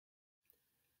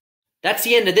That's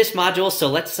the end of this module, so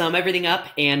let's sum everything up.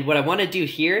 And what I want to do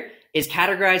here is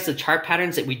categorize the chart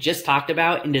patterns that we just talked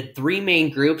about into three main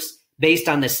groups based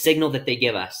on the signal that they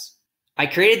give us. I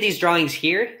created these drawings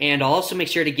here, and I'll also make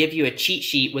sure to give you a cheat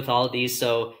sheet with all of these,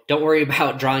 so don't worry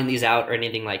about drawing these out or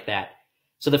anything like that.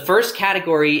 So the first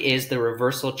category is the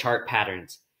reversal chart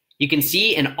patterns. You can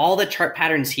see in all the chart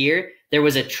patterns here, there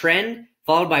was a trend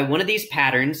followed by one of these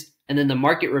patterns, and then the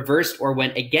market reversed or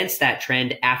went against that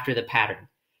trend after the pattern.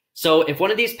 So if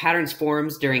one of these patterns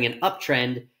forms during an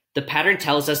uptrend, the pattern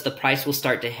tells us the price will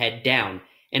start to head down.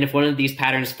 And if one of these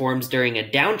patterns forms during a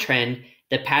downtrend,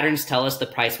 the patterns tell us the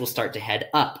price will start to head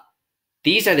up.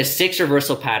 These are the 6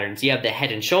 reversal patterns. You have the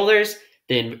head and shoulders,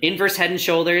 the inverse head and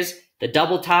shoulders, the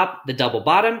double top, the double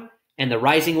bottom, and the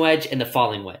rising wedge and the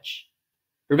falling wedge.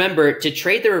 Remember, to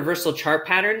trade the reversal chart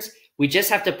patterns, we just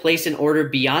have to place an order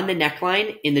beyond the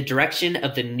neckline in the direction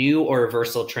of the new or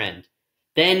reversal trend.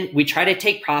 Then we try to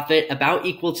take profit about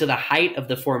equal to the height of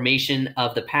the formation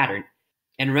of the pattern.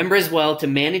 And remember as well to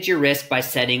manage your risk by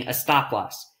setting a stop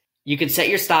loss. You can set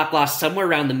your stop loss somewhere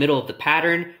around the middle of the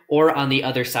pattern or on the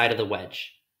other side of the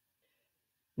wedge.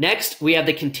 Next, we have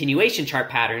the continuation chart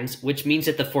patterns, which means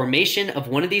that the formation of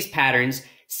one of these patterns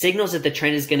signals that the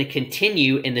trend is going to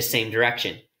continue in the same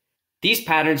direction. These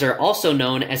patterns are also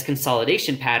known as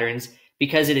consolidation patterns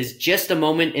because it is just a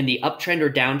moment in the uptrend or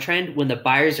downtrend when the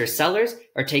buyers or sellers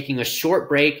are taking a short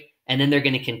break and then they're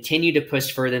going to continue to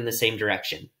push further in the same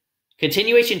direction.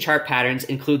 Continuation chart patterns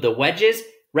include the wedges,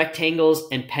 rectangles,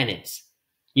 and pennants.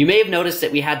 You may have noticed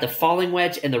that we had the falling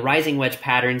wedge and the rising wedge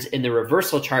patterns in the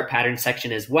reversal chart pattern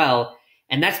section as well,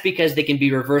 and that's because they can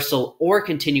be reversal or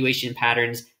continuation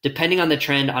patterns depending on the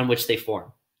trend on which they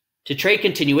form. To trade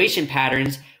continuation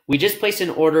patterns, we just place an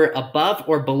order above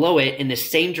or below it in the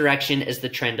same direction as the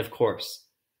trend, of course.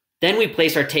 Then we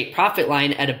place our take profit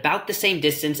line at about the same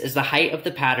distance as the height of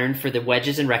the pattern for the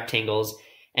wedges and rectangles,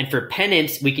 and for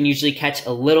pennants, we can usually catch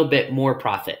a little bit more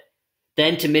profit.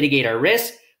 Then to mitigate our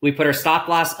risk, we put our stop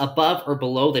loss above or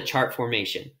below the chart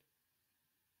formation.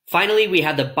 Finally, we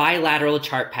have the bilateral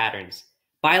chart patterns.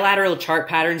 Bilateral chart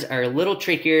patterns are a little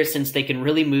trickier since they can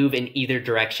really move in either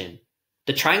direction.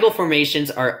 The triangle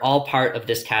formations are all part of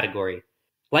this category.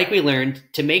 Like we learned,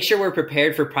 to make sure we're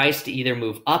prepared for price to either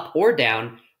move up or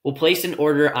down, we'll place an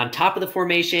order on top of the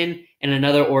formation and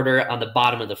another order on the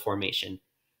bottom of the formation.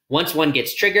 Once one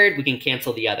gets triggered, we can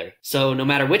cancel the other. So no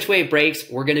matter which way it breaks,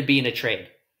 we're going to be in a trade.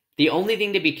 The only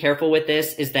thing to be careful with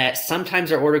this is that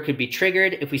sometimes our order could be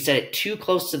triggered if we set it too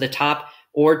close to the top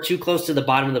or too close to the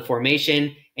bottom of the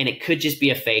formation, and it could just be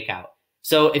a fake out.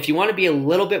 So if you want to be a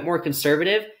little bit more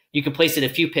conservative, you can place it a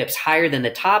few pips higher than the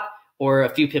top or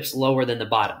a few pips lower than the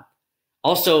bottom.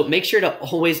 Also, make sure to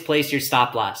always place your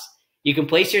stop loss. You can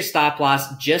place your stop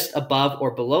loss just above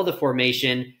or below the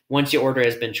formation once your order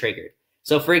has been triggered.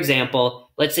 So for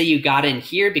example, let's say you got in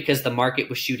here because the market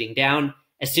was shooting down.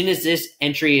 As soon as this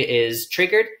entry is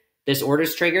triggered, this order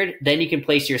is triggered, then you can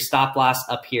place your stop loss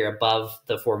up here above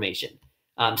the formation.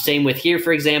 Same with here,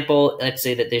 for example, let's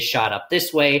say that this shot up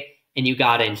this way and you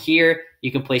got in here,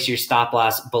 you can place your stop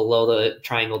loss below the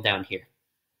triangle down here.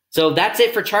 So that's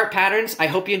it for chart patterns. I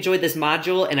hope you enjoyed this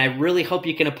module, and I really hope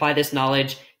you can apply this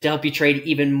knowledge to help you trade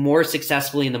even more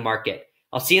successfully in the market.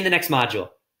 I'll see you in the next module.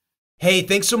 Hey,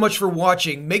 thanks so much for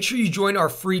watching. Make sure you join our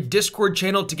free Discord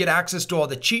channel to get access to all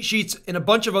the cheat sheets and a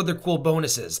bunch of other cool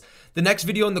bonuses. The next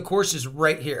video in the course is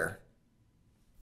right here.